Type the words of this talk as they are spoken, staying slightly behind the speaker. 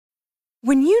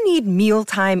When you need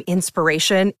mealtime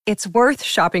inspiration, it's worth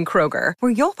shopping Kroger,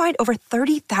 where you'll find over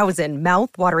 30,000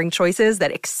 mouth-watering choices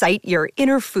that excite your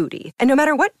inner foodie. And no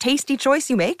matter what tasty choice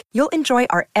you make, you'll enjoy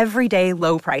our everyday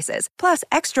low prices, plus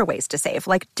extra ways to save,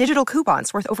 like digital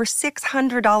coupons worth over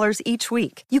 $600 each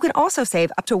week. You can also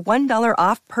save up to $1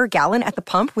 off per gallon at the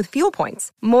pump with fuel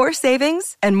points. More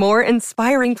savings and more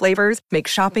inspiring flavors make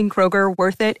shopping Kroger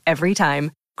worth it every time.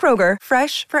 Kroger,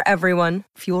 fresh for everyone.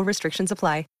 Fuel restrictions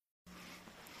apply.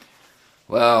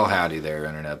 Well, howdy there,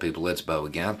 Internet people. It's Bo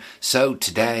again. So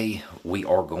today we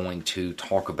are going to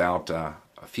talk about a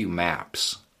few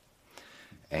maps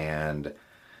and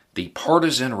the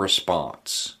partisan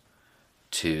response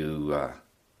to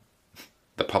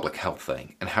the public health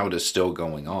thing and how it is still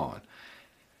going on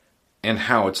and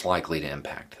how it's likely to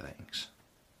impact things.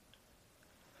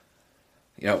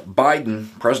 You know,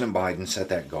 President Biden set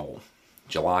that goal,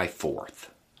 July 4th.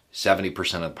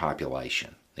 70% of the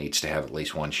population needs to have at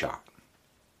least one shot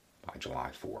by July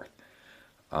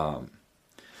 4th.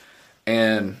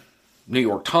 And New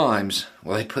York Times,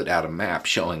 well, they put out a map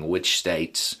showing which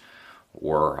states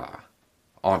were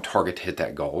on target to hit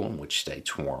that goal and which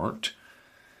states weren't.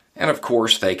 And of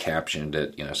course, they captioned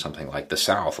it, something like the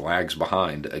South lags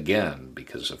behind again,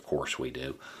 because of course we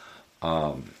do.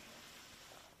 And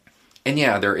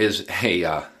yeah, there is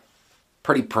a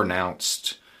pretty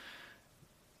pronounced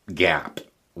gap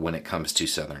when it comes to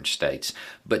southern states.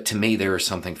 But to me, there is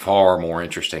something far more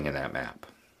interesting in that map.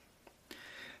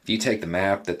 If you take the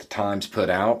map that the Times put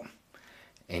out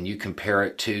and you compare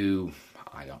it to,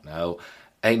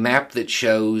 a map that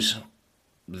shows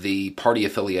the party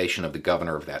affiliation of the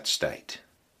governor of that state,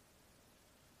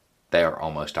 they are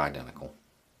almost identical.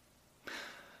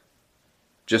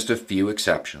 Just a few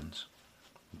exceptions,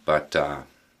 but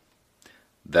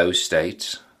those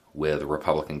states with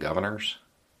Republican governors,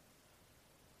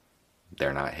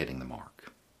 they're not hitting the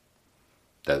mark.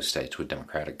 Those states with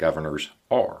Democratic governors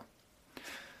are.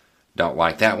 Don't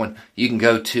like that one? You can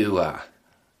go to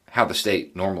how the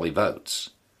state normally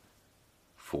votes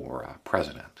for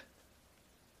president.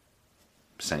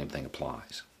 Same thing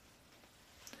applies.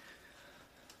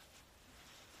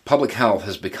 Public health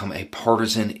has become a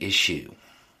partisan issue.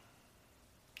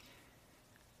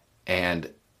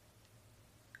 And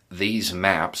these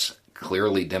maps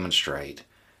clearly demonstrate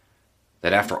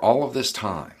that after all of this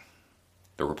time,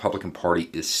 the Republican Party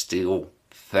is still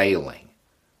failing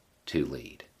to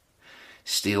lead,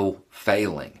 still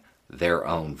failing their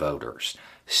own voters,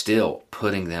 still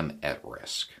putting them at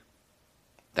risk.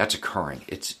 That's occurring.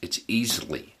 It's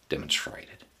easily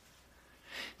demonstrated.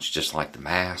 It's just like the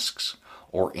masks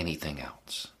or anything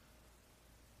else.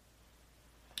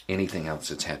 Anything else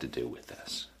that's had to do with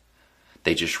this.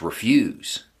 They just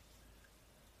refuse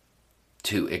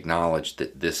to acknowledge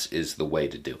that this is the way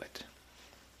to do it.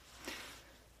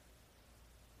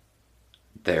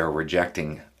 They are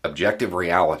rejecting objective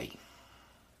reality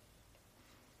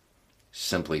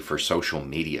simply for social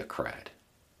media cred.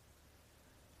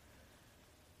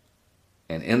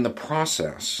 And in the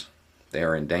process, they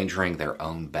are endangering their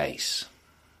own base.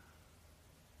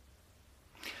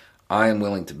 I am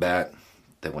willing to bet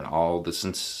that when all this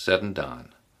is said and done,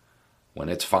 when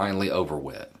it's finally over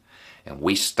with, and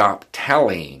we stop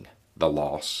tallying the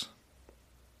loss,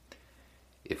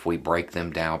 if we break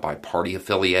them down by party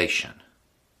affiliation,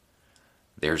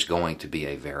 there's going to be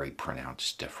a very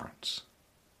pronounced difference.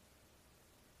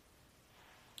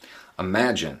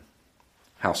 Imagine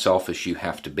how selfish you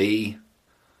have to be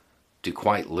to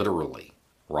quite literally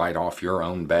write off your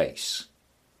own base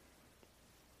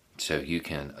so you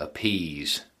can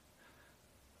appease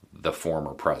the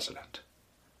former president.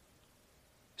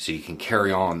 So you can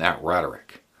carry on that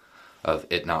rhetoric of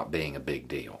it not being a big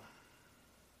deal.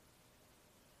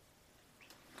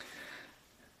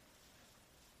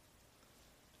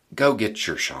 Go get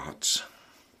your shots.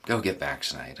 Go get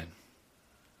vaccinated.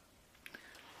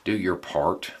 Do your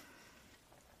part.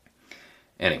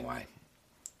 Anyway,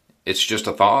 it's just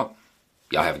a thought.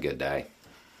 Y'all have a good day.